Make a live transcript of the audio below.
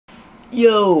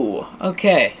Yo!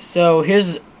 Okay, so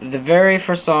here's the very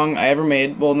first song I ever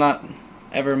made. Well, not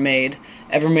ever made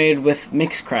with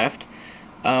Mixcraft,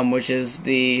 which is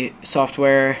the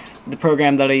software, the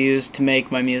program that I use to make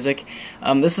my music.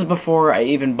 This is before I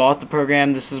even bought the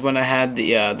program. This is when I had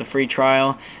the free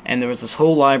trial, and there was this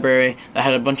whole library that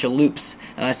had a bunch of loops,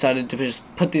 and I decided to just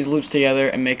put these loops together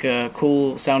and make a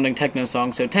cool sounding techno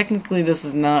song. So technically this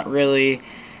is not really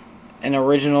an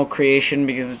original creation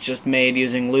because it's just made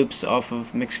using loops off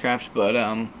of Mixcraft, but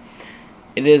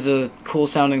it is a cool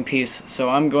sounding piece, so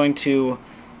I'm going to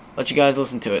let you guys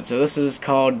listen to it. So this is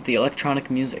called the electronic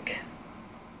music.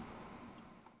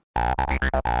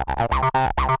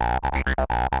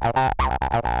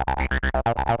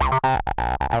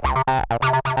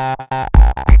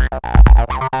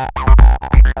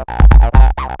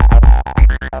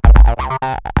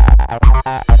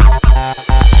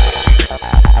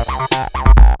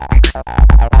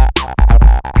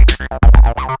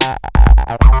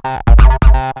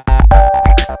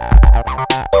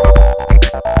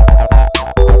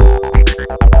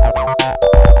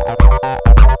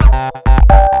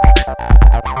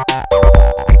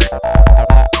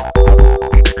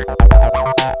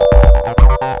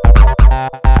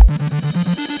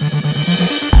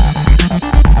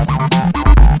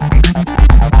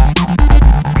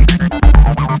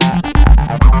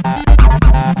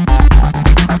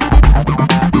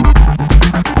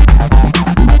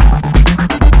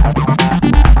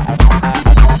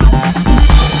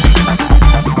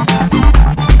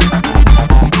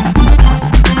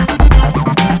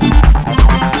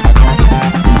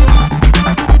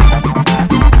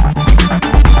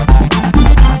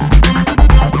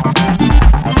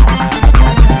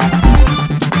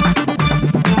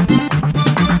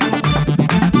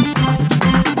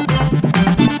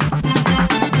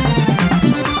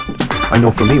 I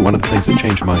know for me, one of the things that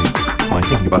changed my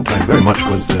thinking about time very much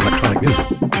was the electronic music.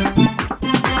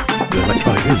 The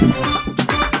electronic music.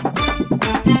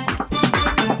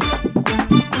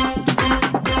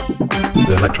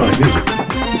 The electronic music.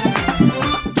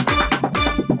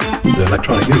 The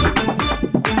electronic music.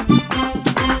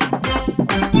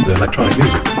 The electronic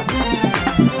music.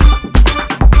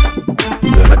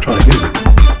 The electronic music.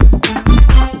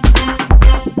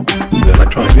 The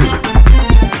electronic music.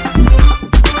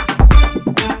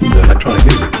 Electronic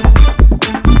music.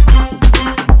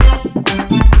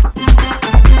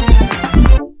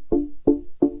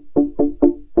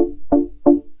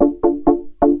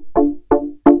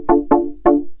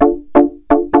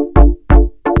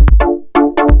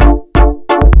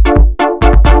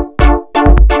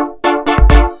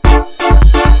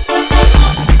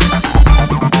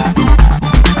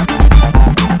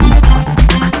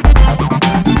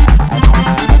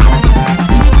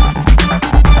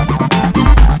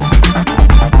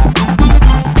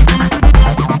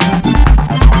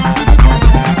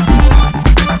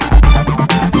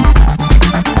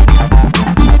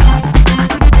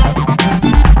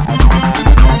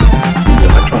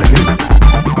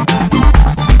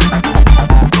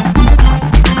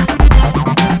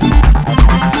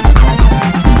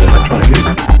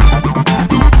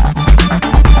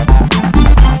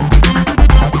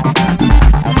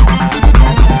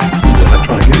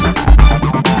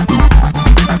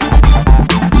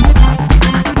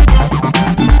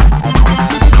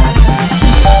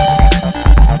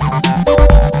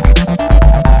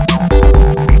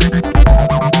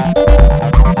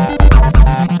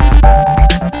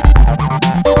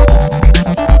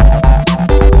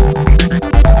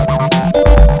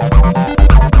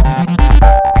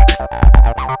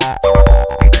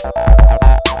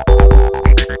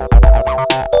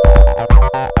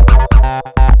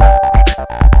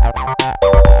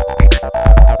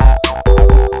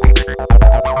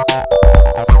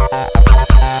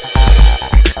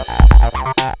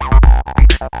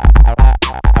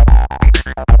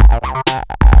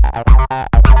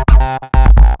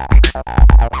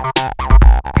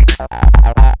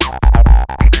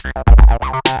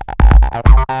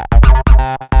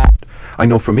 I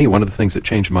know for me, one of the things that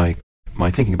changed my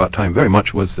thinking about time very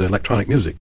much was the electronic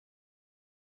music.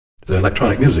 The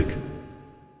electronic music.